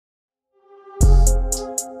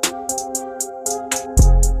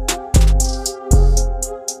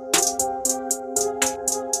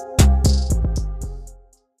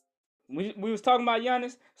we was talking about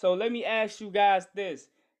Giannis. So let me ask you guys this: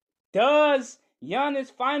 does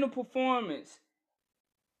Giannis' final performance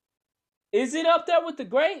is it up there with the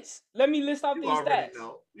greats? Let me list off these stats.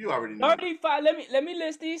 You already know. 35. Let me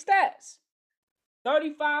list these stats.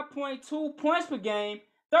 35.2 points per game,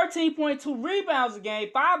 13.2 rebounds a game,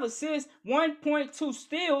 5 assists, 1.2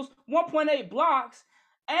 steals, 1.8 blocks,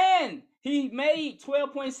 and he made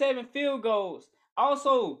 12.7 field goals.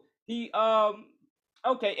 Also, he and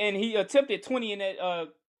he attempted 20 in that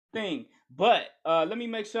thing. But let me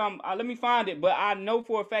make sure let me find it. But I know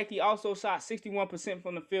for a fact he also shot 61%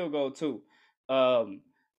 from the field goal too.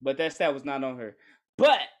 But that stat was not on her.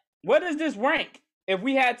 But where does this rank? If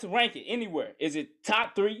we had to rank it anywhere, is it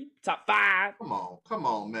top 3, top 5? Come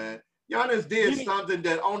on, man. Giannis did something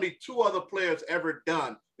that only 2 other players ever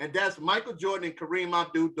done, and that's Michael Jordan and Kareem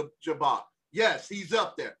Abdul-Jabbar. Yes, he's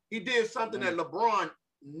up there. He did something that LeBron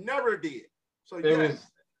never did. So yes,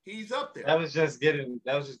 he's up there. That was just getting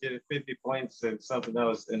 50 points and something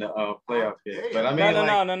else in the playoff game. But I mean,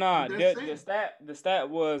 no. The stat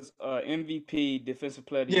was MVP, defensive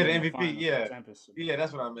player. Yeah, the MVP. Yeah,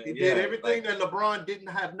 that's what I meant. He did everything that LeBron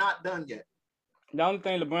have not done yet. The only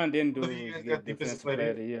thing LeBron didn't do was get defensive player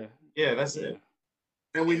of the year. Yeah, that's it.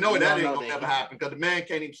 And we know that ain't gonna never happen because the man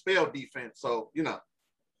can't even spell defense. So you know,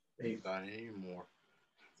 he's not anymore.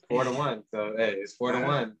 4-1. So hey, it's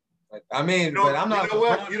 4-1. I mean, but I'm not. You know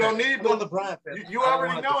what? You don't need LeBron. You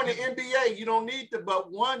already know in the NBA, you don't need but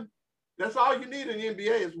one. That's all you need in the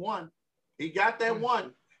NBA is one. He got that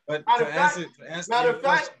one. But matter of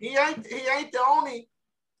fact, he ain't the only.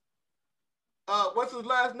 What's his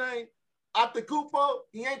last name? Antetokounmpo.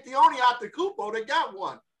 He ain't the only Antetokounmpo that got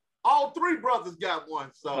one. All 3 brothers got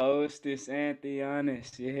one. So Hostess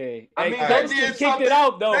Giannis, yeah. I mean, they did something.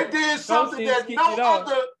 They did something that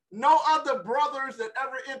no other brothers that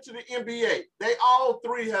ever entered the NBA. They all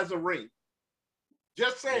 3 has a ring.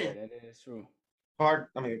 Just saying. Yeah, that is true. Paul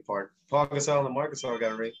Gasol and Marc Gasol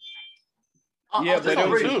got a ring. Yeah, but it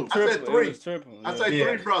was 2. I said 3. Triple. I said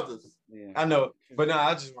 3 brothers. Yeah. I know, but no,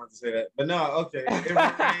 I just wanted to say that. But no, okay.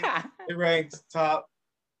 It ranks top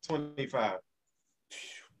 25.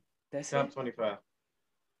 That's top 25.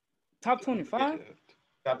 Top 25?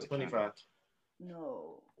 Top 25.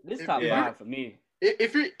 No. This top 5 for me.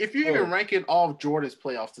 If you're even ranking all of Jordan's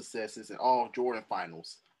playoff successes and all of Jordan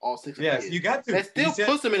finals, all 6 of yes, you got to. That still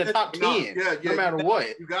puts him in the top 10, no matter what.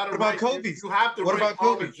 You got to rank Kobe. You have to rank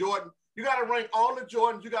all the Jordan. You got to rank all the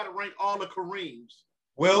Jordans. You got to rank all the Kareems.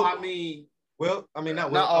 Well, I mean,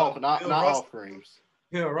 not all Kareems.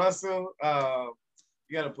 Bill Russell.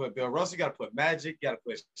 You got to put Bill Russell. You got to put Magic. You got to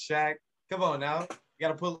put Shaq. Come on now. You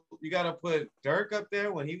got to put Dirk up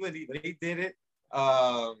there when he did it.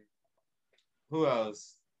 Who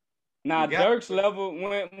else? Nah, Dirk's level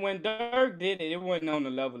when Dirk did it, it wasn't on the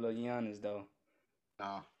level of Giannis though.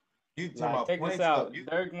 Nah. You talking about check points, this out. though.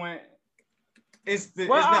 Dirk went. It's not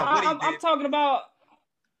what he did. I'm talking about.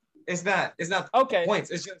 It's not okay. Points.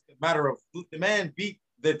 It's just a matter of the man beat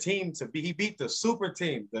the team he beat the super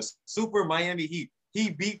team, the super Miami Heat. He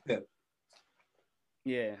beat them.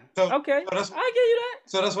 Yeah. So, okay. I give you that.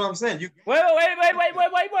 So that's what I'm saying. Wait.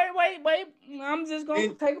 I'm just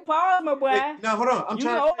gonna take a pause, my boy. No, hold on. I'm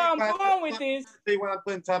trying. I'm going with this. Say when I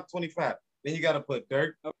put in top 25. Then you got to put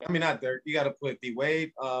Dirk. Okay. I mean, not Dirk. You got to put D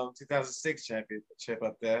Wade 2006 championship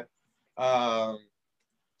up there.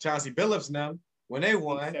 Chauncey Billups now when they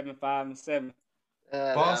won 7-5-7.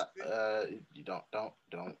 Boston. You don't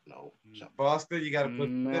know. Boston, you got to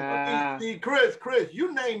put. See, Chris,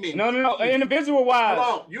 you name me. No. Individual wise.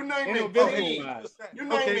 Hold on. You naming teams. You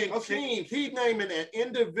naming teams. He's naming an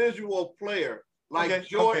individual player like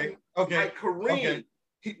Jordan, like Kareem.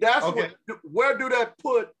 Where do that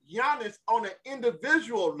put Giannis on an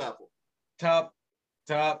individual level? Top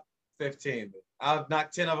 15. I'll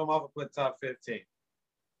knock 10 of them off and put top 15.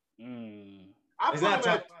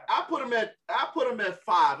 I put him at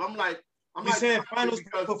 5. I'm saying finals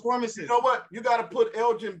performances. You know what? You got to put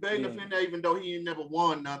Elgin Baylor in there, even though he ain't never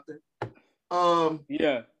won nothing. I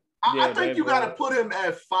think you got to put him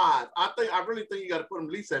at 5. I really think you got to put him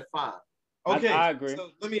at least at 5. Okay, I agree. So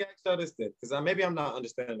let me ask you this then, because maybe I'm not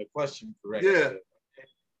understanding the question correctly. Yeah.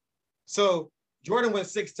 So Jordan went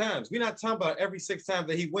 6 times. We're not talking about every 6 times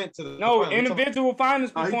that he went to the final. Individual finals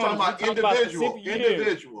performance. He's talking about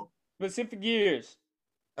individual. Specific years.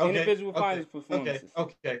 Okay. Individual finals performances.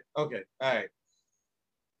 Okay. All right.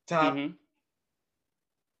 Top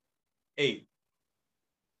 8.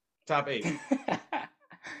 Top 8.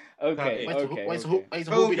 Okay. Wait, so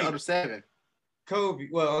who be the other 7? Kobe.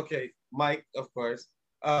 Well, okay. Mike, of course.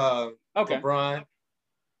 LeBron,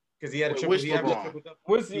 because he had a triple.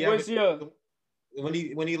 What's your? when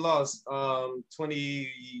he lost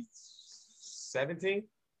 2017,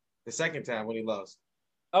 the second time when he lost.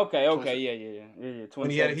 Okay, yeah. When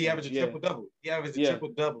he averaged a triple double. He averaged a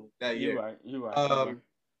triple double that year. You're right.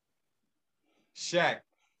 Shaq.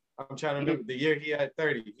 I'm trying to remember the year he had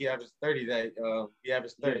 30. He averaged 30 that he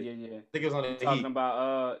averaged 30. Yeah. I think it was on the you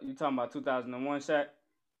talking about 2001 Shaq?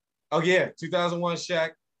 Oh yeah, 2001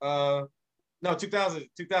 Shaq. No, 2000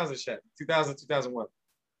 Shaq. 2001.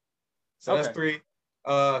 So that's 3.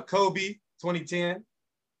 Kobe 2010.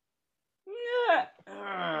 Yeah.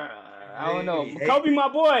 I don't know. Kobe my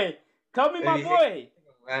boy. Kobe my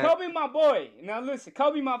boy. Now listen,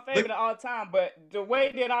 Kobe my favorite of all time, but the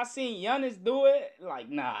way that I seen Giannis do it, like,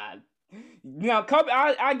 nah. Now, Kobe,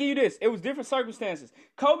 I give you this. It was different circumstances.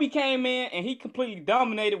 Kobe came in and he completely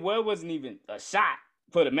dominated where it wasn't even a shot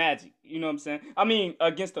for the Magic. You know what I'm saying? I mean,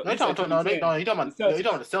 against the... You talking about the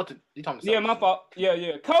Celtics. Yeah, my fault.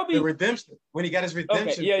 Yeah. Kobe... The redemption. When he got his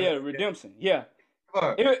redemption. Okay, redemption. Yeah.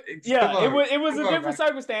 It was a different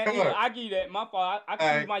circumstance. I give you that. My fault. I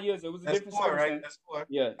can use my years. It was a different circumstance. Right? That's 4.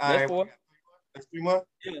 Yeah, that's 4. That's 3 more.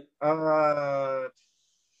 Yeah.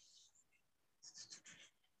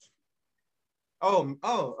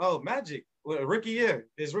 Magic. Rookie year.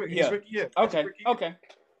 His rookie year. Okay.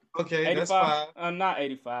 85. That's 5. Not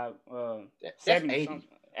 85. 70. 80.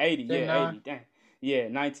 80. Yeah, 80. Dang. Yeah,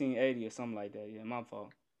 1980 or something like that. Yeah, my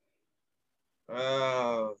fault.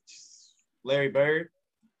 Larry Bird.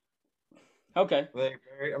 Okay. Larry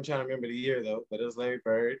Bird. I'm trying to remember the year though, but it was Larry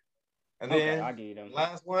Bird. And then I'll give you them.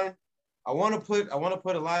 Last one, I want to put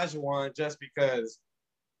Olajuwon just because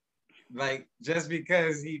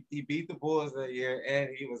he beat the Bulls that year and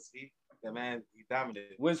he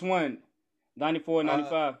dominated. Which one? 94,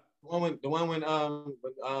 95. The one when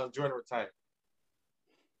Jordan retired.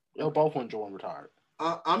 They were both when Jordan retired.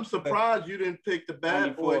 I'm surprised you didn't pick the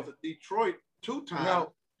Bad 94. Boys of Detroit 2 times.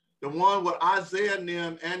 No. The one with Isaiah and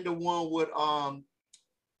them, and the one with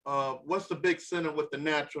what's the big center with the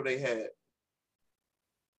natural they had?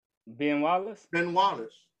 Ben Wallace.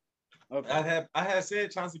 Okay. I had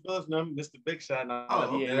said Chauncey Billups, Mr. Big Shot.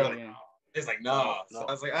 Yeah. It's like no. So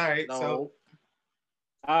I was like, all right. No. So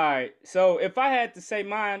all right. So if I had to say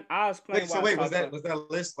mine, I was playing. Was that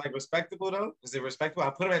list like respectable though? Was it respectable?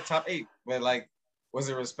 I put him at top 8, but like, was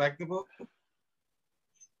it respectable?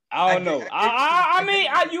 I don't know. I mean,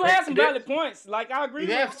 you had some valid points. Like, I agree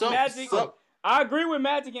with Magic. I agree with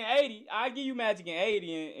Magic in 80. I give you Magic in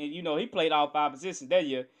 80, and you know, he played all 5 positions that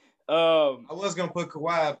year. I was gonna put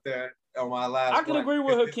Kawhi up there on my last. I can agree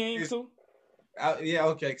with Hakeem too. Yeah,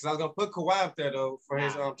 okay, because I was gonna put Kawhi up there though for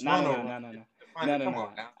his Toronto. No. Come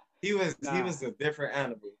on now. He was a different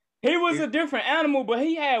animal. He was a different animal, but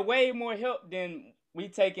he had way more help than we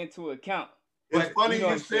take into account. It's funny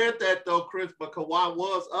you said that though, Chris, but Kawhi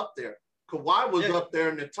was up there. Kawhi was up there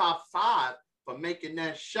in the top 5 for making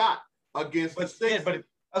that shot against the Sixers. Yeah, but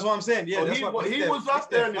that's what I'm saying. Yeah, he was up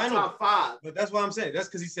there in the top 5. But that's what I'm saying. That's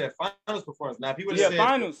because he said finals performance. Now, if he would have said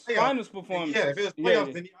finals performance. Yeah, if it was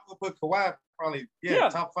playoffs, then I would put Kawhi probably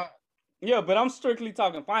top 5. Yeah, but I'm strictly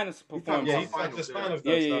talking finals performance.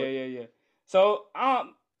 Yeah. So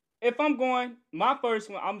if I'm going, my first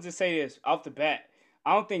one, I'm just say this off the bat.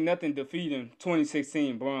 I don't think nothing defeating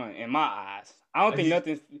 2016 Bron in my eyes. I don't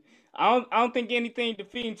think anything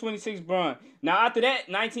defeating 26 Bron. Now after that,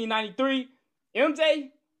 1993, MJ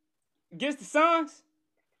against the Suns.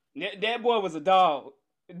 That boy was a dog.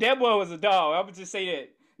 I would just say that.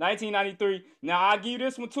 1993. Now I'll give you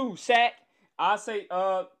this one too. Shaq. I say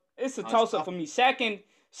it's a toss up for me. Shaq in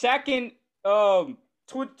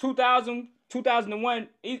 2000, 2001.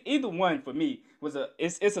 Either one for me.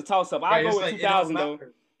 It's a toss up. I go with 2000 though.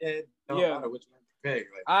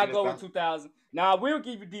 I go with 2000. Now I will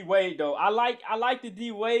give you D Wade though. I like the D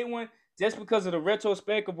Wade one just because of the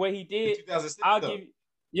retrospect of what he did. 2006, I'll give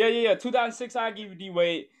you 2006. I'll give you D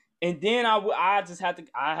Wade, and then I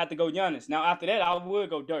have to go Giannis. Now after that I would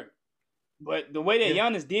go Dirk, but the way that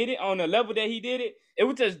Giannis did it on the level that he did it, it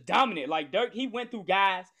was just dominant. Like Dirk, he went through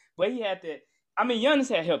guys, but he had to. I mean, Giannis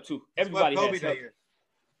had help too. Everybody had help.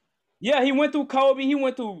 Yeah, he went through Kobe. He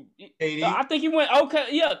went through. KD. I think he went. Okay,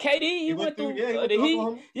 yeah, KD. He went through the Heat.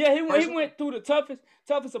 Yeah, he went through the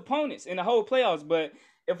toughest opponents in the whole playoffs. But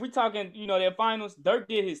if we talking, their finals, Dirk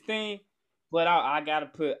did his thing. But I gotta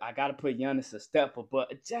put Giannis a step above,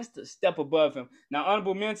 just a step above him. Now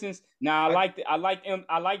honorable mentions. Now I like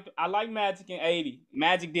Magic in 80.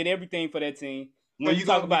 Magic did everything for that team. When you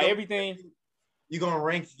talk about everything, you gonna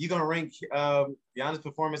rank Giannis'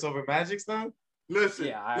 performance over Magic's now? Listen,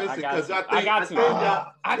 because I got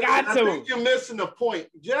to. think you're missing the point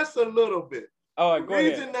just a little bit. Oh, the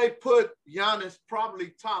reason they put Giannis probably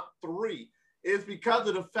top 3 is because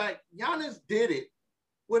of the fact Giannis did it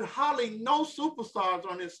with hardly no superstars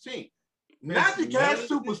on his team. Magic had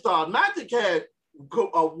superstars. Magic had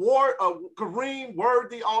Kareem,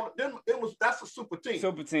 Worthy, all them. That's a super team.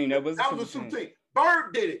 Super team. That was a super team.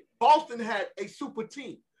 Bird did it. Boston had a super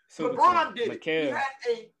team. LeBron did it. He had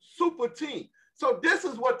a super team. So this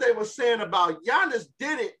is what they were saying about Giannis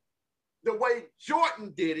did it the way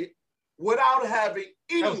Jordan did it without having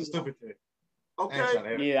any. That was a stupid thing.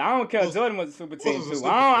 Okay. Yeah, I don't care. Jordan was a super team too.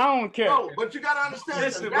 I don't care. No, but you gotta understand.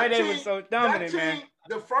 This is the way they were so dominant, man.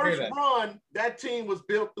 The first run, that team was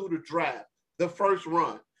built through the draft. The first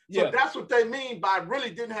run. So that's what they mean by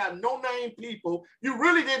really didn't have no name people. You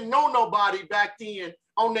really didn't know nobody back then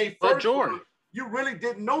on their first run. You really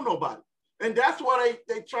didn't know nobody. And that's why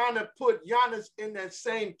they trying to put Giannis in that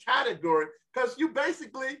same category. Because you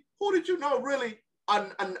basically, who did you know really a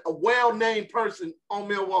well-named person on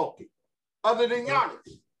Milwaukee other than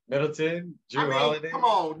Giannis? Middleton, Jrue Holiday. Come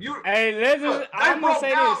on. I'm going to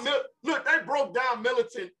say this. Look, they broke down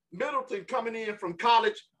Middleton. Middleton coming in from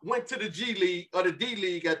college, went to the G League or the D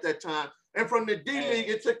League at that time. And from the D League,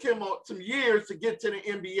 it took him some years to get to the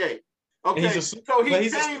NBA. Okay, so he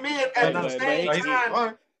came in at the same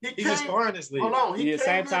time. He was scoring this league. Hold on. He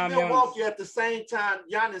came in Milwaukee at the same time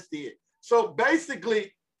Giannis did. So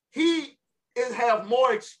basically, he have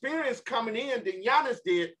more experience coming in than Giannis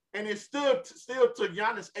did, and it still took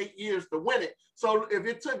Giannis 8 years to win it. So if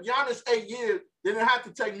it took Giannis 8 years, then it had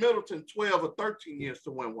to take Middleton 12 or 13 years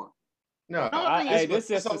to win one. No, I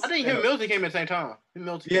think him and Middleton came at the same time.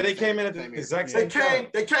 They came in at the exact same time.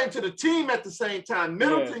 They came to the team at the same time.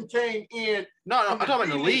 Middleton came in. No, I'm talking about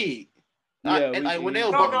the league. No.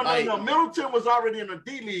 Middleton was already in the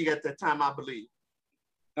D League at that time, I believe.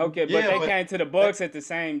 Okay, but they came to the Bucks at the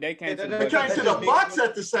same. They came to the Bucks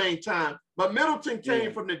at the same time, but Middleton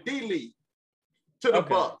came from the D League to the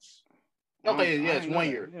Bucks. Okay, it's 1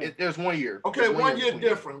 year. There's 1 year. Okay, 1 year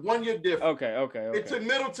different. 1 year different. Okay. It took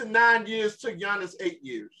Middleton 9 years, took Giannis 8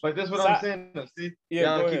 years. But that's what I'm saying. See,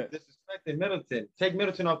 y'all keep disrespecting Middleton. Take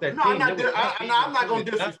Middleton off that team. I'm not going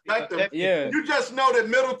to disrespect him. Yeah. You just know that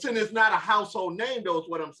Middleton is not a household name, though, is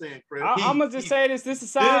what I'm saying, Chris. I'm going to just say this. This is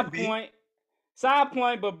a side point. Side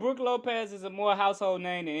point, but Brook Lopez is a more household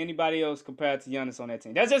name than anybody else compared to Giannis on that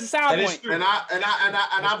team. That's just a side point. And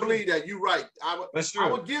I believe that. You're right. That's true.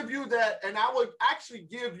 I would give you that, and I would actually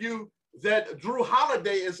give you that Jrue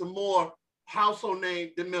Holiday is a more household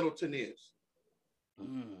name than Middleton is.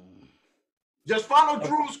 Just follow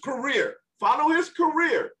Drew's career. Follow his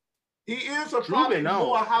career. He is probably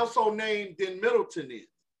more household name than Middleton is.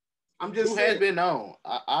 I'm just saying. Has been known.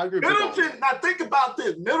 I agree with Middleton, now think about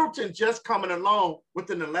this. Middleton just coming along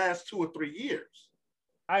within the last 2 or 3 years.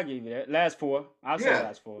 I give you that. Last 4. I'll say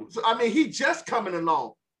last 4. So, I mean, he just coming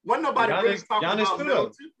along. Wasn't nobody really talking about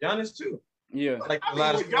Middleton. Giannis too. Yeah.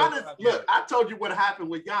 Giannis, look, I told you what happened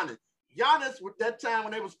with Giannis. Giannis, with that time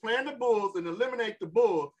when they was playing the Bulls and eliminate the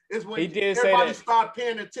Bulls, is when everybody started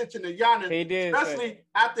paying attention to Giannis. He did, especially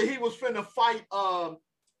after he was finna fight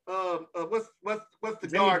what's the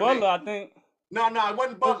Jimmy guard Butler, name? I think. No, it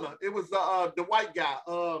wasn't Butler. It was the white guy.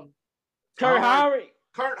 Kurt Heinrich.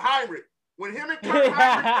 Kurt Heinrich. When him and Kurt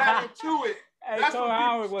Heinrich got into it, that's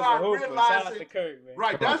when people start realizing.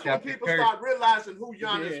 Right, that's when people start realizing who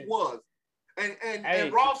Giannis was.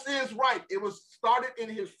 And Ross is right. It was started in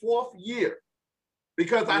his 4th year.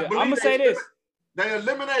 Because I believe I'm gonna say this. They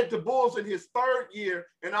eliminated the Bulls in his 3rd year,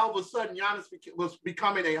 and all of a sudden Giannis was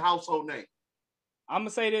becoming a household name. I'm going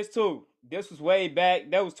to say this, too. This was way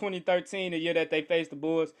back. That was 2013, the year that they faced the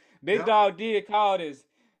Bulls. Big Dog did call this.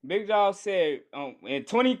 Big Dog said in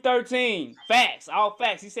 2013, all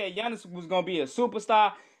facts. He said Giannis was going to be a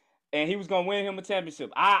superstar, and he was going to win him a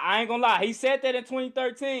championship. I ain't going to lie. He said that in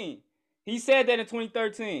 2013.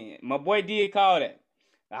 My boy did call that.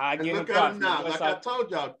 I give him props. Now. Like I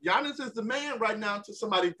told y'all, Giannis is the man right now until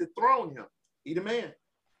somebody dethrone him. He the man.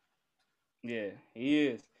 Yeah, he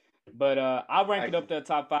is. But I rank it up there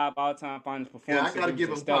top 5 all-time finals performances. Yeah, I gotta give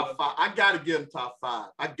him top 5. I gotta give him top 5.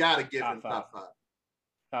 I gotta give him top 5.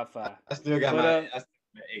 Top 5. I still got my 8.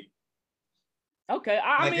 Okay,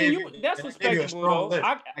 I mean, that's respectable though.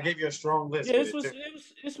 I gave you a strong list. Yeah, it's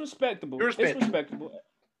respectable. It's respectable.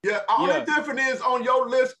 Yeah, only difference is on your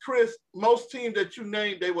list, Chris. Most teams that you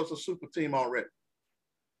named, they was a super team already.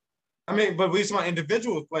 I mean, but we saw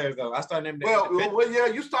individual players though. I started naming.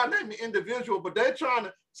 You start naming individual, but they're trying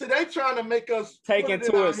to make us take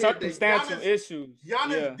into it circumstantial issues.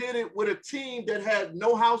 Giannis did it with a team that had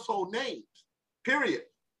no household names. Period.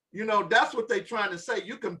 You know, that's what they're trying to say.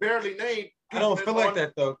 You can barely name. I don't feel like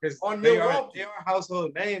that though, because they are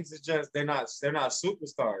household names. It's just they're not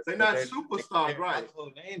superstars. They're not superstars, right?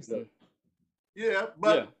 Household names though. Yeah,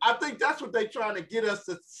 but I think that's what they're trying to get us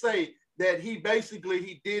to say, that he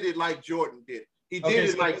did it like Jordan did. He did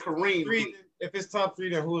it like Kareem did. If it's top three,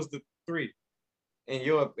 then who's the three? In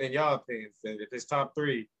y'all opinions, then if it's top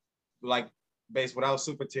three, like based without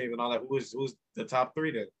super teams and all that, who's the top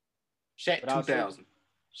three then? Shaq 2000.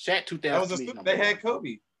 Shaq 2000. That was they had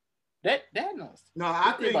Kobe. That no,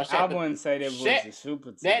 I think I wouldn't say that was a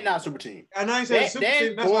super team. That not super team. I know you said super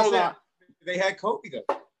team. That's what I said. They had Kobe though.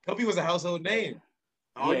 Kobe was a household name.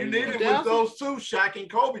 All you needed was those two, Shaq and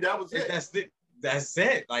Kobe. That was it. That's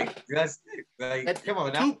it. Like that's it. Like come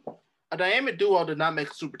on now. A dynamic duo did not make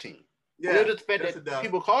a super team. Yeah, the fact that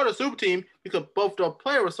people called it a super team because both the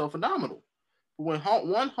players were so phenomenal. When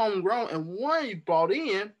one homegrown and one you brought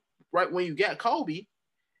in right when you got Kobe,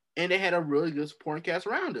 and they had a really good supporting cast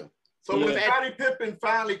around him. So when Scottie Pippen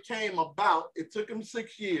finally came about, it took him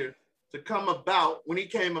 6 years to come about. When he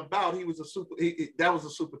came about, he was that was a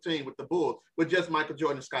super team with the Bulls, with just Michael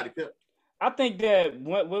Jordan and Scottie Pippen. I think that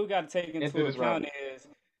what we got to take into account is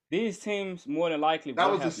these teams more than likely. That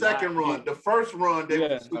was the second run. The first run, they were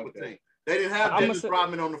a super team. They didn't have Dennis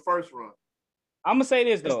Rodman on the first run. I'm gonna say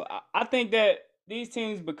this though. I think that these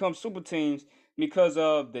teams become super teams because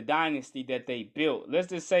of the dynasty that they built. Let's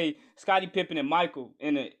just say Scottie Pippen and Michael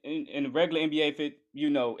in a regular NBA.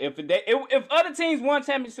 If other teams won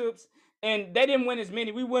championships and they didn't win as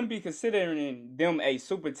many, we wouldn't be considering them a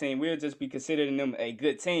super team. We'll just be considering them a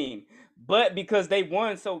good team. But because they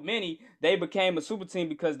won so many, they became a super team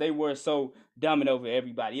because they were so dominant over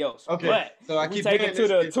everybody else. Okay, but so I keep take it to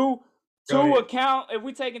the two account. If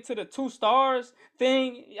we take it to the 2 stars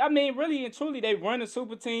thing, I mean, really and truly, they run a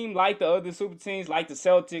super team like the other super teams, like the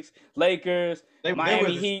Celtics, Lakers,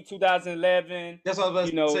 Miami Heat, 2011. That's what I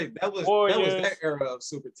was about to say. That was that era of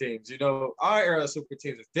super teams. You know, our era of super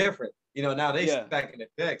teams is different. You know, now they back in the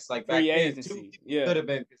decks. Like back then, could have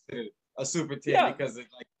been considered a super team because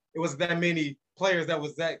it was that many players that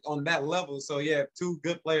was on that level. So yeah, 2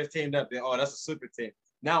 good players teamed up. Then that's a super team.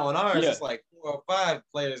 Now on ours, it's like 4 or 5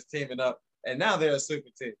 players teaming up, and now they're a super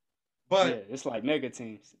team. But it's like mega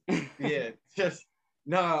teams. But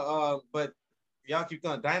y'all keep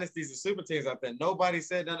throwing dynasties and super teams out there. Nobody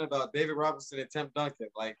said nothing about David Robinson and Tim Duncan.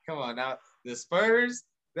 Like, come on now, the Spurs,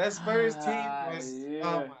 that Spurs team was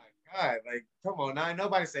oh my God. Like, come on now,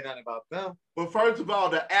 nobody said nothing about them. But first of all,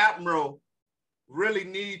 the Admiral really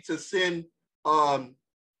need to send Tim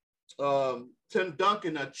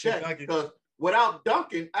Duncan a check because without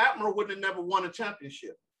Duncan, Admiral would have never won a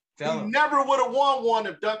championship. He never would have won one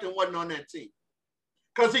if Duncan wasn't on that team.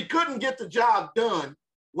 Because he couldn't get the job done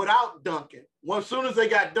without Duncan. Well, as soon as they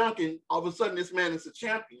got Duncan, all of a sudden this man is a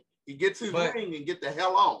champion. He gets his ring and get the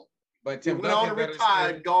hell on. But Tim Duncan on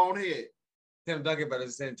retired, go on ahead. Tim Duncan better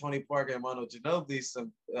send Tony Parker and Manu Ginobili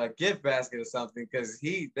some gift basket or something because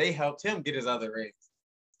they helped him get his other rings.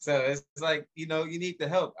 So it's like, you need the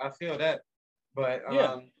help. I feel that. But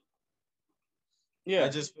I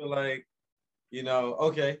just feel like,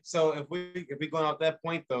 okay. So if we going off that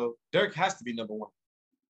point though, Dirk has to be number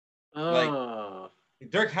 1.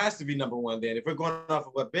 Dirk has to be number 1 then. If we're going off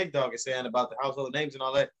of what Big Dog is saying about the household names and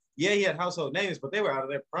all that, he had household names, but they were out of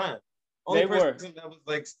their prime. Only person that was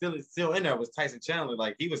like still in there was Tyson Chandler.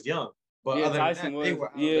 Like he was young, but other Tyson than that, was. they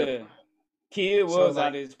were out Kid was out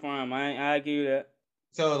of his prime. I give you that.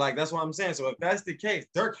 So that's what I'm saying. So if that's the case,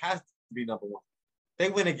 Dirk has to be number 1. They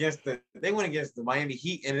went against the Miami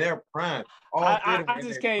Heat in their prime.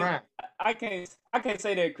 I can't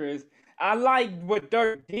say that, Chris. I like what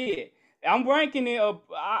Dirk did. I'm ranking it up.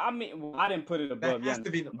 I didn't put it above. That has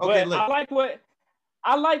to be. Okay, but look.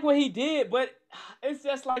 I like what he did, but it's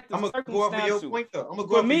just like the circumstances. I'm gonna go over your point though.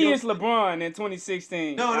 For me, it's LeBron in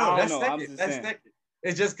 2016. No, that's second. That's second.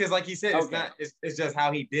 It's just because, like he said, it's not. It's just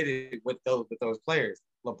how he did it with those players.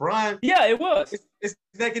 LeBron. Yeah, it was. It's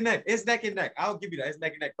neck and neck. It's neck and neck. I'll give you that. It's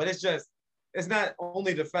neck and neck. But it's not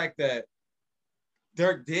only the fact that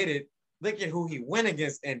Dirk did it. Look at who he went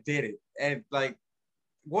against and did it. And like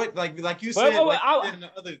you said, like you said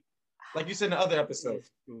in the other episode,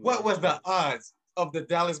 what was the odds of the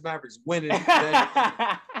Dallas Mavericks winning?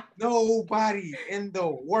 Nobody in the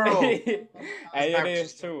world. Hey, it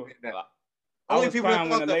is true. I was crying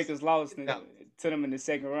when the Lakers lost to them in the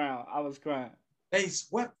second round. I was crying. They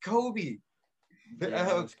swept Kobe.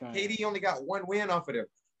 KD only got 1 win off of them,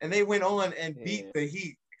 and they went on and beat the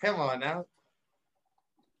Heat. Come on now.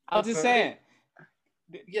 I was just saying.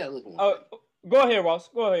 Yeah, look. Go ahead, Ross,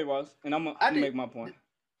 and I'm gonna make my point.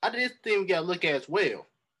 I just think we gotta look at as well.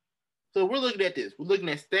 So we're looking at this. We're looking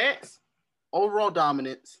at stats, overall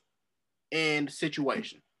dominance, and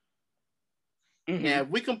situation. Mm-hmm. Now, if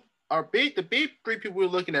we the big 3 people we're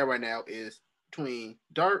looking at right now is between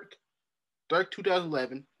Dirk, Dirk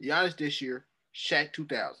 2011, Giannis this year, Shaq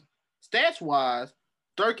 2000. Stats wise,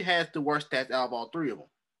 Dirk has the worst stats out of all three of them.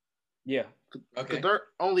 Yeah. Okay. Dirk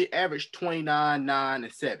only averaged 29, 9,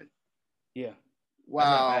 and 7. Yeah.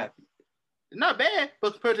 Wow. Not bad,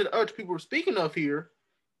 but compared to the other people we're speaking of here,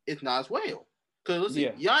 it's not as well. Because let's see,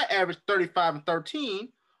 Giannis averaged 35 and 13,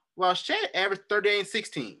 while Shaq averaged 38 and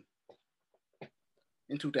 16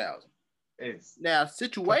 in 2000. Now,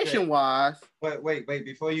 situation-wise... Wait,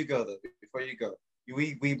 before you go,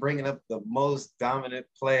 we bringing up the most dominant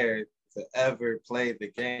player to ever play the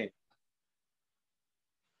game.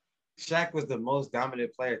 Shaq was the most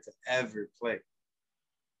dominant player to ever play.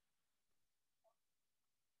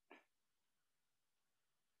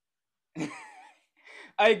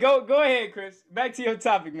 Hey, go ahead, Chris. Back to your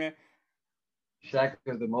topic, man. Shaq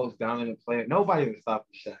was the most dominant player. Nobody was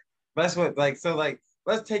stopping Shaq. That's what,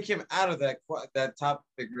 let's take him out of that topic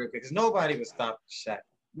real quick, because nobody was stopping Shaq.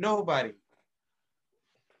 Nobody.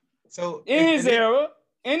 So in his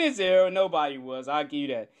era, nobody was. I'll give you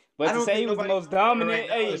that. But to say he was the most dominant,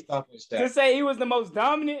 to say he was the most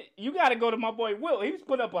dominant, you got to go to my boy Wilt. He was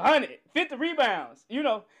put up 150 rebounds. You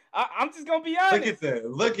know, I'm just gonna be honest.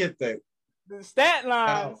 Look at that. The stat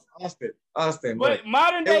lines. Austin. But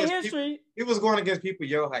modern day history. He was going against people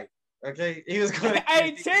your height. Okay, he was going.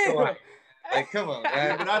 Hey, come on,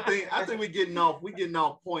 man. But I think we're getting off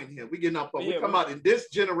point here. We're getting off point. We come out in this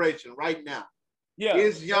generation right now. Yeah.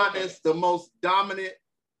 Is Giannis the most dominant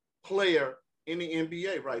player in the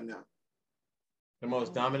NBA right now? The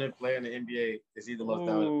most dominant player in the NBA, is he the most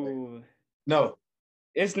dominant player? No.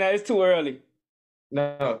 It's not. It's too early.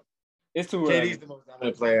 No. It's too early. KD's the most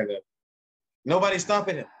dominant player there. Nobody's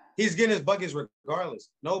stopping him. He's getting his buckets regardless.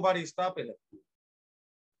 Nobody's stopping him.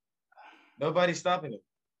 Nobody's stopping him.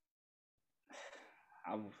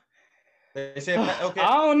 They say, okay,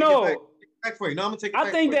 I don't know. Back for you. No, I'm gonna take it I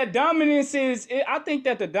back think for that you. dominance is. I think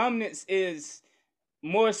that the dominance is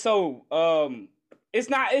more so. It's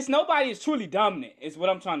nobody is truly dominant. Is what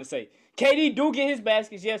I'm trying to say. KD do get his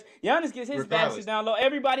baskets. Yes, Giannis gets his baskets down low.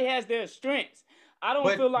 Everybody has their strengths. I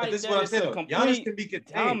don't feel like that is a complete dominance. Giannis can be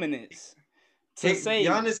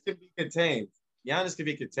contained. Giannis can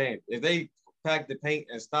be contained. If they pack the paint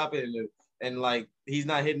and stop it, and like he's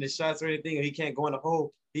not hitting the shots or anything, or he can't go in the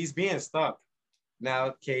hole, he's being stopped.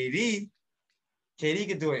 Now KD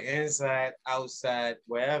can do it inside, outside,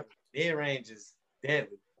 wherever. Mid range is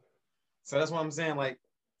deadly. So that's what I'm saying. Like,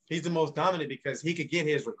 he's the most dominant because he could get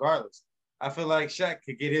his regardless. I feel like Shaq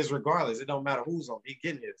could get his regardless. It don't matter who's on. He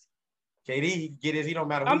getting his. KD, he can get his. He don't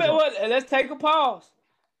matter who's on. What? Let's take a pause.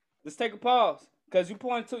 Because you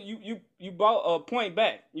point to you brought a point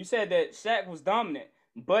back. You said that Shaq was dominant,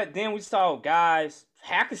 but then we saw guys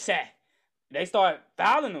hack a Shaq. They started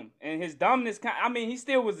fouling him, and his dominance. He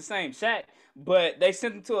still was the same Shaq, but they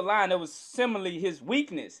sent him to a line that was similarly his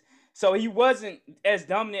weakness. So he wasn't as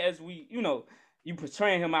dominant as you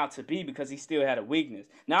portraying him out to be, because he still had a weakness.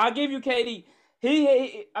 Now I'll give you KD.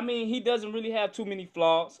 He doesn't really have too many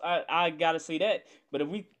flaws. I gotta say that. But if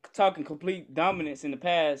we talking complete dominance in the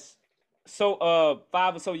past 5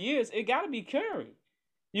 or so years, it gotta be Curry.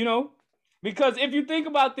 Because if you think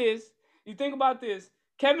about this,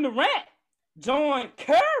 Kevin Durant joined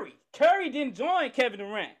Curry. Curry didn't join Kevin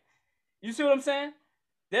Durant. You see what I'm saying?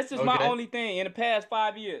 That's just my only thing in the past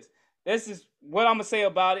 5 years. This is what I'm gonna say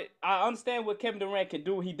about it. I understand what Kevin Durant can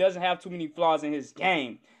do. He doesn't have too many flaws in his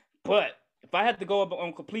game. But if I had to go up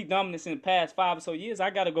on complete dominance in the past 5 or so years, I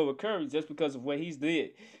got to go with Curry just because of what he's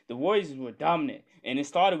did. The Warriors were dominant, and it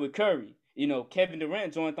started with Curry. Kevin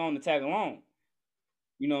Durant joined on the tag along.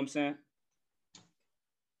 You know what I'm saying?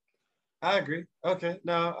 I agree. Okay,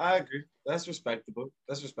 no, I agree. That's respectable.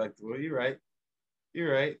 You're right.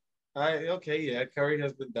 Curry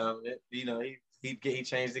has been dominant. He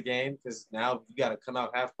changed the game because now you got to come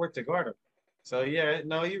out half court to guard him. So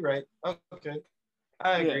you're right. Okay,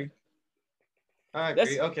 I agree.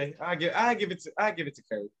 Okay, I give it to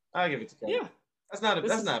Curry. Yeah, that's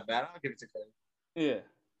not bad. I'll give it to Curry. Yeah,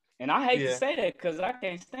 and I hate to say that because I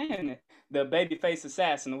can't stand the babyface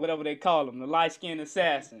assassin or whatever they call him, the light-skinned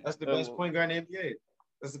assassin. That's the best point guard in the NBA.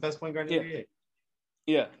 That's the best point guard in the NBA.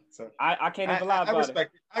 Yeah. So I can't even lie about it.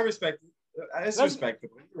 I respect it. It's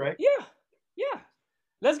respectable. You're right. Yeah.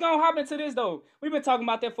 Let's go and hop into this, though. We've been talking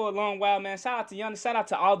about that for a long while, man. Shout out to Giannis. Shout out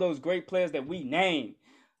to all those great players that we named.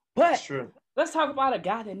 But that's true. Let's talk about a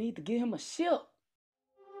guy that needs to give him a ship.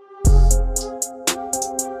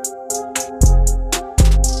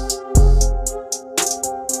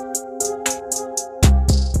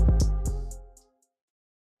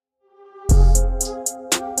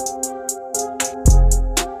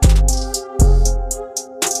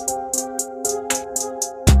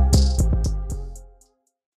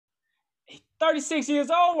 36 years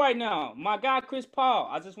old right now. My guy, Chris Paul.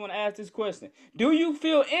 I just want to ask this question. Do you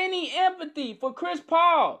feel any empathy for Chris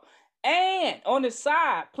Paul? And on the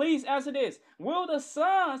side, please answer this. Will the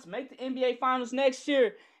Suns make the NBA Finals next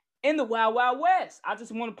year in the Wild Wild West? I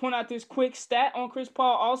just want to point out this quick stat on Chris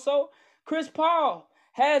Paul also. Chris Paul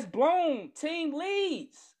has blown team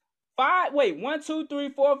leads.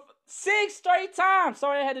 6 straight times.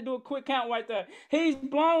 Sorry, I had to do a quick count right there. He's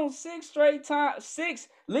blown 6 straight times, 6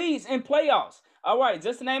 leads in playoffs. All right,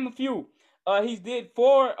 just to name a few. He did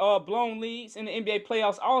 4 blown leads in the NBA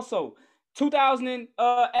playoffs also.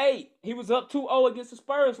 2008, he was up 2-0 against the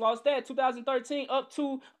Spurs, lost that. 2013, up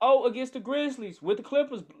 2-0 against the Grizzlies with the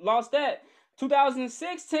Clippers, lost that.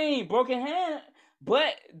 2016, broken hand,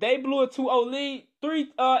 but they blew a 2-0 lead.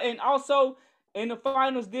 And also in the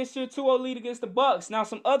finals this year, 2-0 lead against the Bucks. Now,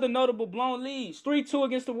 some other notable blown leads. 3-2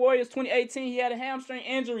 against the Warriors, 2018. He had a hamstring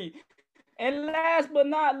injury. And last but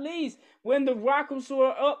not least, when the Clippers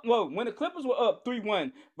were up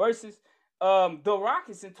 3-1 versus the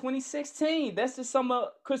Rockets in 2016. That's just some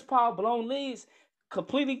of Chris Paul blown leads.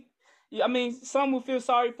 Completely. I mean, some will feel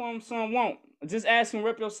sorry for him, some won't. Just ask him,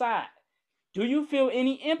 rep your side. Do you feel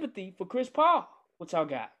any empathy for Chris Paul? What y'all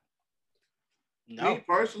got? No. Me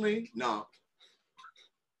personally, no.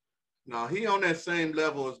 No, he on that same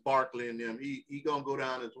level as Barkley and them. He gonna go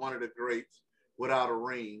down as one of the greats without a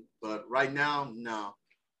ring. But right now, no.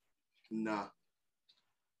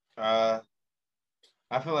 I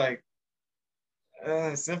feel like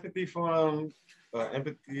sympathy for him, or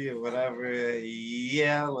empathy or whatever.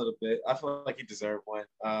 Yeah, a little bit. I feel like he deserved one.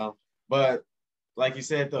 But like you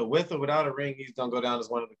said, though, with or without a ring, he's gonna go down as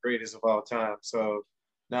one of the greatest of all time. So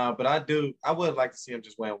no, but I would like to see him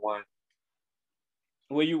just win one.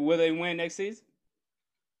 Will they win next season?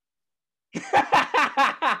 Hey,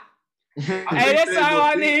 that's all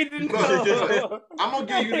I need to know. I'm gonna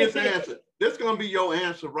give you this answer. This is gonna be your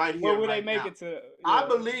answer right here. Where would right they make now. it to? Yeah. I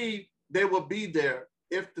believe they will be there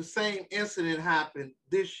if the same incident happened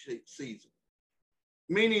this season.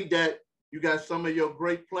 Meaning that you got some of your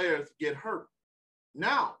great players get hurt.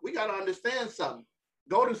 Now, we got to understand something.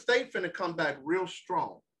 Golden State finna come back real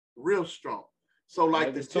strong. So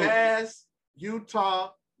like the Jazz,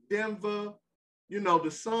 Utah, Denver,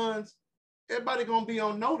 the Suns, everybody going to be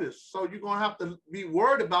on notice. So you're going to have to be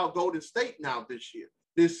worried about Golden State now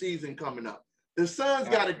this season coming up. The Suns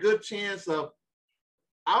got a good chance of,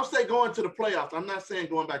 I'll say going to the playoffs. I'm not saying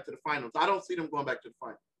going back to the finals. I don't see them going back to the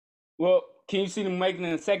finals. Well, can you see them making it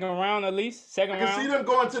in the second round at least? I can see them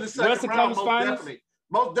going to the second round,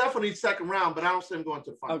 most definitely second round, but I don't see them going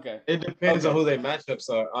to the final. Okay. It depends on who their matchups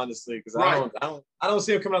are, honestly, because I don't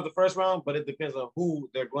see them coming out the first round, but it depends on who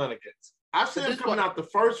they're going against. I see them coming out the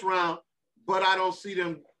first round, but I don't see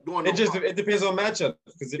them going. It depends on matchups,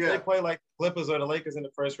 because if they play like the Clippers or the Lakers in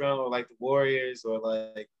the first round, or like the Warriors, or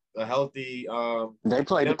like a healthy. They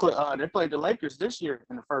played the Lakers this year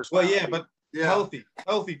in the first round. Well, yeah, but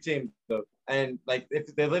healthy team though, and like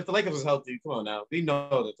if the Lakers was healthy, come on now, we know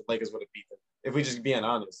that the Lakers would have beat them. If we just being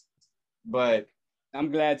honest, but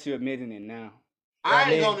I'm glad you're admitting it now.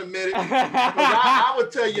 I ain't gonna admit it. I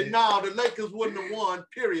would tell you now, the Lakers wouldn't have won.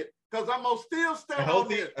 Period. Because I'm gonna still stand on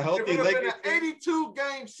this. If it had been an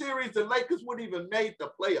 82-game series, the Lakers wouldn't even made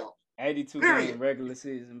the playoffs. 82-game regular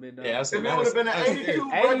season, been done. Yeah, if it would have been an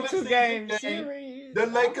 82-game series, the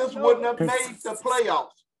Lakers wouldn't have made the playoffs.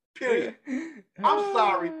 Period. I'm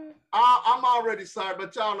sorry. I'm already sorry,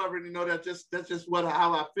 but y'all already know that. That's just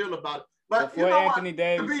how I feel about it. But before Anthony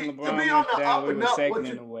Davis and LeBron to be on the down, up and up,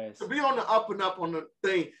 to be on the up and up on the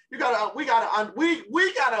thing, we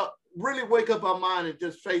gotta really wake up our mind and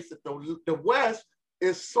just face it. The West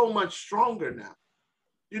is so much stronger now.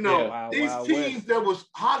 These teams that was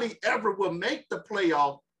hardly ever will make the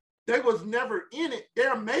playoff, they was never in it.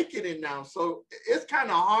 They're making it now, so it's kind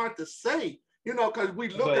of hard to say. Because we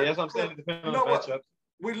look at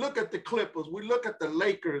we look at the Clippers, we look at the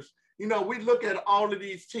Lakers. We look at all of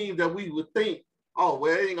these teams that we would think, oh,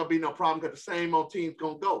 well, it ain't gonna be no problem because the same old team's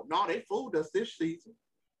gonna go. No, they fooled us this season.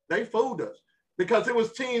 They fooled us because it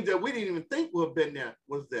was teams that we didn't even think would have been there.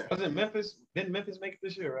 Was Memphis? Didn't Memphis make it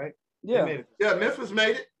this year, right? Yeah, Memphis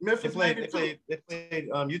made it. They played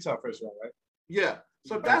Utah first round, right? Yeah.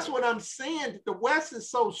 So that's what I'm saying. The West is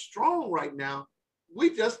so strong right now.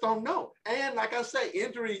 We just don't know. And like I say,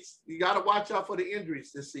 injuries, you got to watch out for the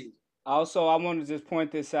injuries this season. Also, I want to just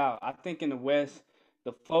point this out. I think in the West,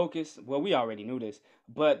 the focus, well, we already knew this,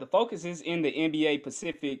 but the focus is in the NBA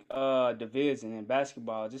Pacific division in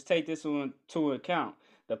basketball. Just take this into account.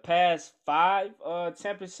 The past 5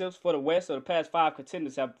 championships for the West, or the past 5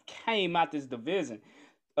 contenders have came out this division.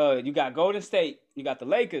 You got Golden State, you got the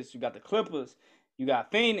Lakers, you got the Clippers, you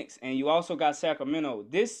got Phoenix, and you also got Sacramento.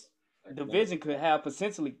 This division could have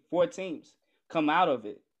potentially 4 teams come out of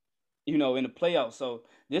it, in the playoffs. So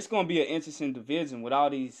this is gonna be an interesting division with all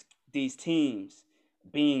these teams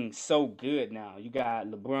being so good now. You got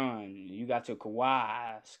LeBron, you got your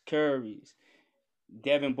Kawhis, Curry's,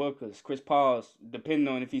 Devin Booker's, Chris Paul's, depending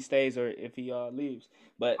on if he stays or if he leaves.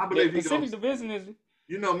 But the Pacific Division is.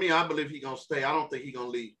 You know me, I believe he's gonna stay. I don't think he's gonna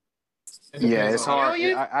leave. Yeah, it's hard.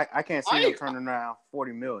 I can't see him turning around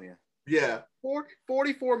 $40 million. Yeah.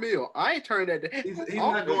 44 mil. I ain't turning that down. He's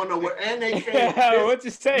not going nowhere. And they came what you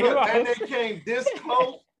say? And they came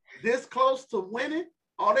this close to winning.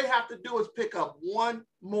 All they have to do is pick up one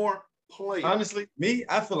more player. Honestly,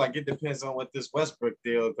 I feel like it depends on what this Westbrook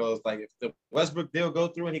deal goes. Like if the Westbrook deal go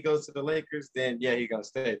through and he goes to the Lakers, then yeah, he's gonna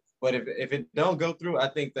stay. But if it don't go through, I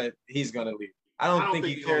think that he's gonna leave. I don't think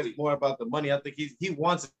he cares more about the money. I think he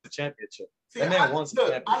wants the championship. See, that man wants the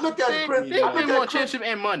championship. I look at Chris. They want championship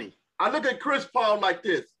and money. I look at Chris Paul like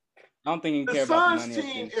this. I don't think he cares about the money. The Suns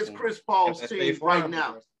team is Chris Paul's team right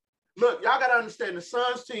now. Look, y'all gotta understand the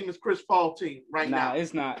Suns team is Chris Paul's team right now.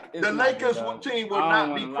 It's not. The Lakers team will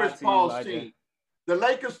not be Chris Paul's team. The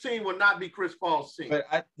Lakers team will not be Chris Paul's team.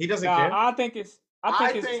 But he doesn't care. I think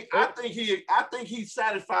he's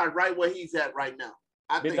satisfied right where he's at right now.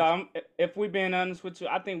 If we're being honest with you,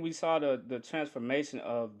 I think we saw the transformation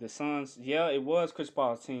of the Suns. Yeah, it was Chris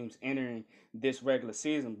Paul's teams entering this regular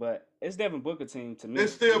season, but it's Devin Booker's team to me.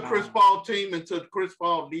 It's still Chris Paul's team until Chris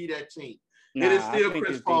Paul lead that team. It is still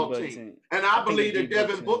Chris Paul's team. And I believe that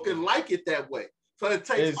Devin Booker like it that way. So it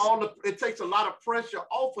takes a lot of pressure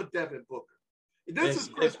off of Devin Booker. This is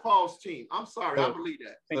Chris Paul's team. I'm sorry, I believe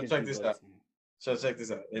that. So check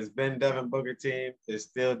this out. It's been Devin Booker's team. It's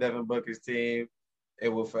still Devin Booker's team. It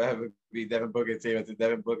will forever be Devin Booker's team until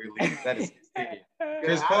Devin Booker leaves. That is his team.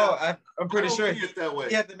 Chris Paul, I'm pretty sure he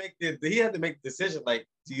had to make the decision. Like,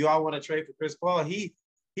 do y'all want to trade for Chris Paul? He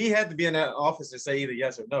had to be in that office and say either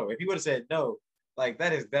yes or no. If he would have said no, like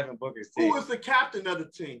that is Devin Booker's team. Who is the captain of the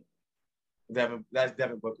team? That's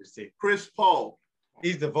Devin Booker's team. Chris Paul.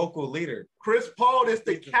 He's the vocal leader. Chris Paul is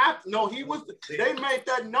the captain. No, he was. They made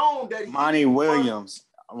that known that Monty Williams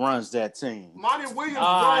runs that team. Monty Williams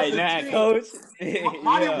runs that team. Coach.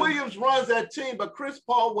 Monty Williams runs that team, but Chris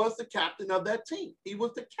Paul was the captain of that team. He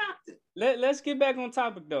was the captain. Let's get back on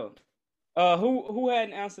topic though. Who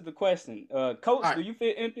hadn't answered the question? Coach, right. Do you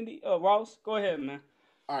fit empty? Ross, go ahead, man.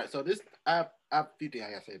 All right, so I have a few things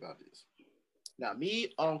I gotta say about this. Now,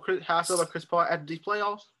 how I feel about Chris Paul after these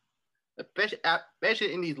playoffs,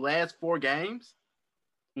 especially in these last 4 games,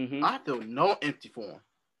 I feel no empty for him.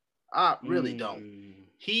 I really don't.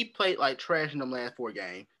 He played like trash in them last 4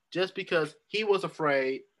 games just because he was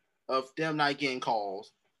afraid of them not getting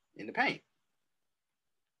calls in the paint.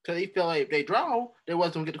 Because he felt like if they draw, they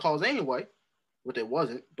wasn't going to get the calls anyway, which they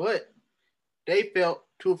wasn't. But they felt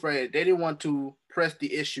too afraid. They didn't want to press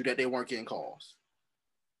the issue that they weren't getting calls.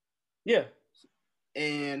 Yeah.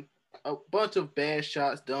 And a bunch of bad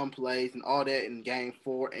shots, dumb plays, and all that in game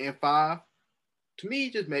 4 and 5, to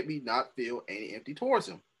me, just made me not feel any empty towards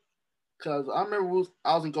him. Because I remember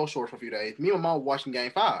I was in Gulf Shores for a few days. Me and my mom were watching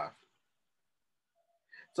game 5.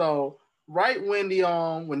 So right when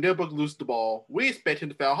when Devin Booker loses the ball, we expect him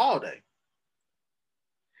to foul Holiday.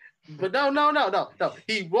 But no.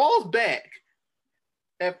 He rolls back.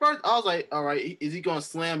 At first, I was like, all right, is he going to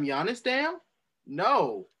slam Giannis down?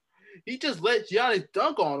 No. He just lets Giannis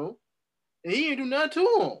dunk on him, and he didn't do nothing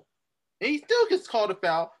to him. And he still gets called a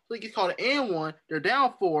foul, so he gets called an N1. They're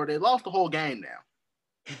down 4. They lost the whole game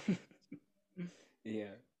now.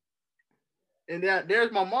 Yeah. And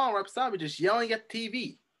there's my mom right beside me just yelling at the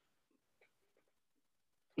TV.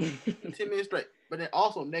 10 minutes straight. But then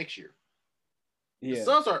also next year. Yeah.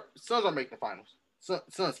 The Suns are making the finals.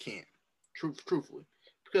 Suns can't. Truthfully.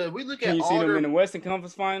 Because we look at Can you see them in the Western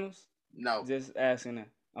Conference Finals? No. Just asking that.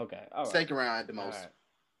 Okay. All right. Second round at the most.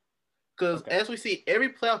 Because as we see, every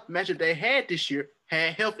playoff matchup they had this year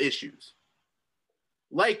had health issues.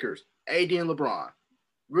 Lakers, AD and LeBron.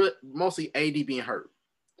 Mostly AD being hurt.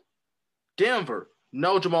 Denver,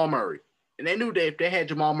 no Jamal Murray. And they knew that if they had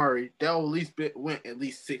Jamal Murray, they'll at least win at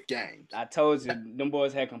least 6 games. I told you, them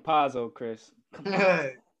boys had Campazzo, Chris. Come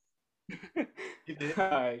on. You did. All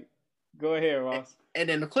right. Go ahead, Ross. And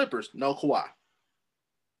then the Clippers, no Kawhi.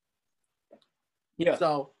 Yeah.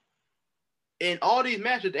 So, in all these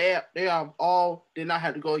matches, they all did not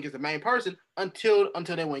have to go against the main person until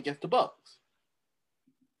they went against the Bucks.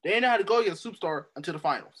 They didn't know how to go against a superstar until the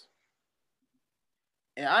finals.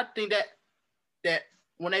 And I think that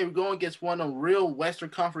when they were going against one of the real Western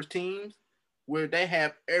Conference teams where they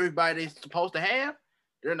have everybody they're supposed to have,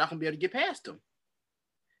 they're not going to be able to get past them.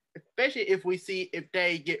 especially if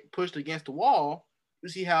they get pushed against the wall, you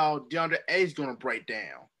see how DeAndre Ayton's going to break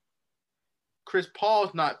down. Chris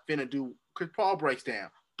Paul's not finna do. Chris Paul breaks down.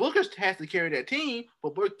 Booker has to carry that team,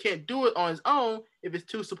 but Booker can't do it on his own if his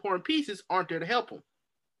two supporting pieces aren't there to help him.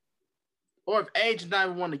 Or if Ayton's not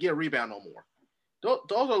even wanting to get a rebound no more.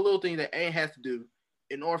 Those are little things that Ayton has to do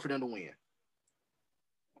in order for them to win.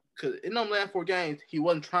 Because in them last 4 games, he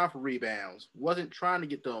wasn't trying for rebounds, wasn't trying to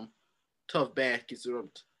get them tough baskets or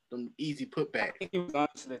them easy putbacks. I think he was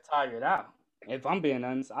honestly tired out. If I'm being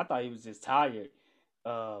honest, I thought he was just tired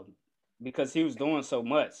because he was doing so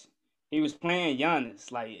much. He was playing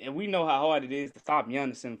Giannis, and we know how hard it is to stop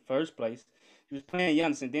Giannis in the first place. He was playing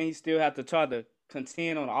Giannis, and then he still had to try to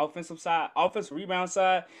contend on the offensive rebound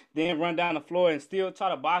side, then run down the floor and still try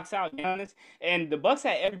to box out Giannis. And the Bucks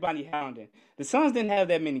had everybody hounding. The Suns didn't have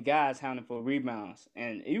that many guys hounding for rebounds,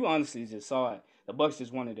 and you honestly just saw it. The Bucks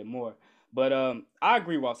just wanted it more. But I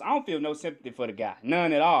agree, Ross. I don't feel no sympathy for the guy,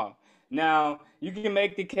 none at all. Now you can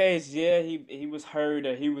make the case, yeah, he was hurt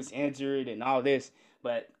or he was injured and all this,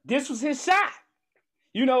 but this was his shot.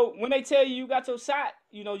 When they tell you got your shot,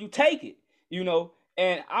 you take it.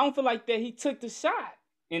 And I don't feel like that he took the shot,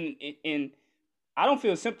 and I don't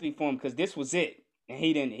feel sympathy for him because this was it, and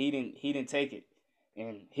he didn't take it,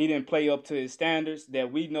 and he didn't play up to his standards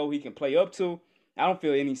that we know he can play up to. I don't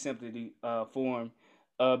feel any sympathy for him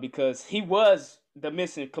because he was the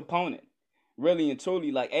missing component, really and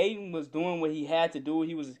truly. Like Ayton was doing what he had to do.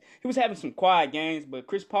 He was having some quiet games, but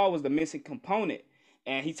Chris Paul was the missing component.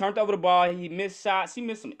 And he turned over the ball. He missed shots. He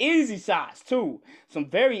missed some easy shots, too. Some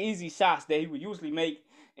very easy shots that he would usually make.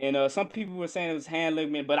 And some people were saying it was hand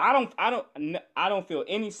ligament. But I don't feel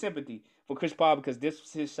any sympathy for Chris Paul because this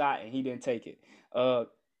was his shot and he didn't take it. But,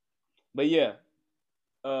 yeah.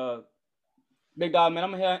 Big Dog, man, I'm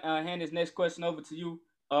going to hand this next question over to you.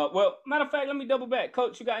 Well, matter of fact, let me double back.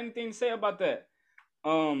 Coach, you got anything to say about that?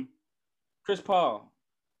 Chris Paul.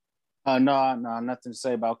 No, nothing to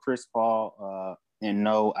say about Chris Paul. And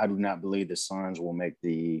no, I do not believe the Suns will make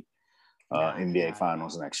the NBA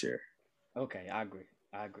Finals next year. Okay, I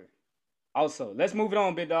agree. Also, let's move it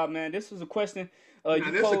on, Big Dog, man. This was a question. This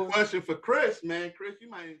is a question for Chris, man. Chris,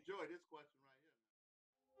 you might enjoy this question.